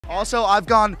Also, I've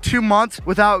gone 2 months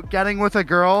without getting with a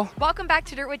girl. Welcome back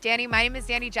to Dirt with Dani. My name is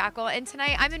Dani Jackal, and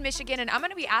tonight I'm in Michigan, and I'm going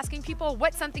to be asking people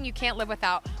what's something you can't live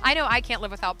without. I know I can't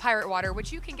live without pirate water,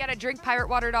 which you can get at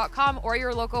drinkpiratewater.com or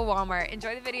your local Walmart.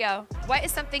 Enjoy the video. What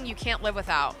is something you can't live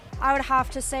without? I would have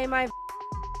to say my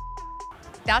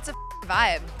That's a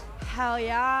vibe. hell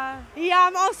yeah. Yeah,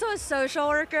 I'm also a social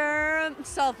worker.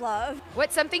 Self-love.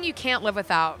 What's something you can't live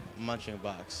without? Munching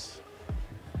box.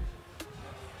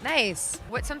 Nice.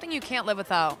 What's something you can't live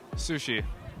without? Sushi.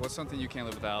 What's something you can't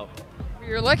live without?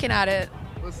 You're looking at it.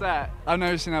 What's that? I've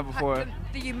never seen that before.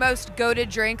 The most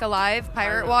goated drink alive,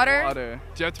 pirate water? Water.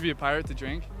 Do you have to be a pirate to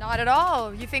drink? Not at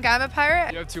all. You think I'm a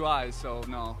pirate? You have 2 eyes, so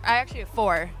no. I actually have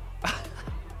 4.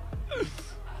 All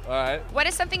right. What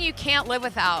is something you can't live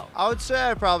without? I would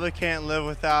say I probably can't live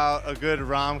without a good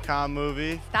rom-com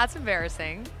movie. That's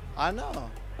embarrassing. I know.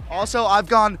 Also, I've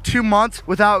gone 2 months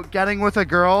without getting with a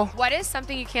girl. What is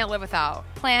something you can't live without?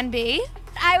 Plan B?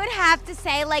 I would have to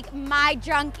say, like, my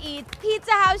drunk eats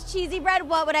Pizza House cheesy bread.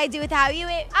 What would I do without you?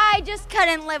 I just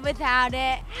couldn't live without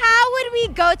it. How would we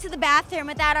go to the bathroom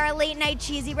without our late night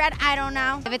cheesy bread? I don't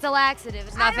know. If it's a laxative,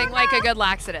 It's nothing like a good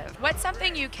laxative. What's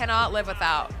something you cannot live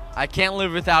without? I can't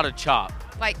live without a chop.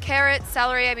 Like carrots,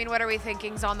 celery, I mean, what are we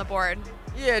thinking's on the board?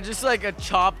 Yeah, just like a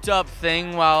chopped up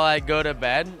thing while I go to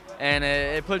bed, and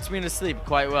it puts me to sleep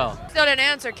quite well. Still didn't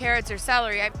answer carrots or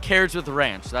celery. Carrots with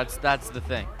ranch, that's the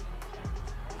thing.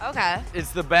 Okay.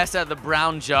 It's the best at the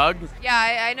brown jug.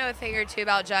 Yeah, I know a thing or two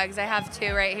about jugs. I have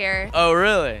 2 right here. Oh,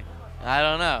 really? I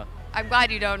don't know. I'm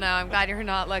glad you don't know. I'm glad you're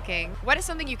not looking. What is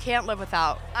something you can't live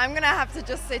without? I'm gonna have to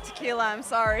just say tequila. I'm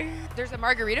sorry. There's a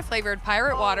margarita flavored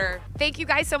pirate water. Thank you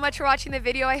guys so much for watching the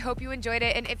video. I hope you enjoyed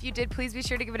it. And if you did, please be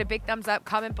sure to give it a big thumbs up,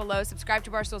 comment below, subscribe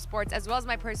to Barstool Sports, as well as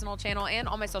my personal channel and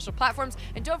all my social platforms.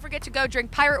 And don't forget to go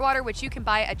drink pirate water, which you can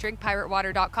buy at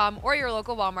drinkpiratewater.com or your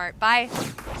local Walmart. Bye.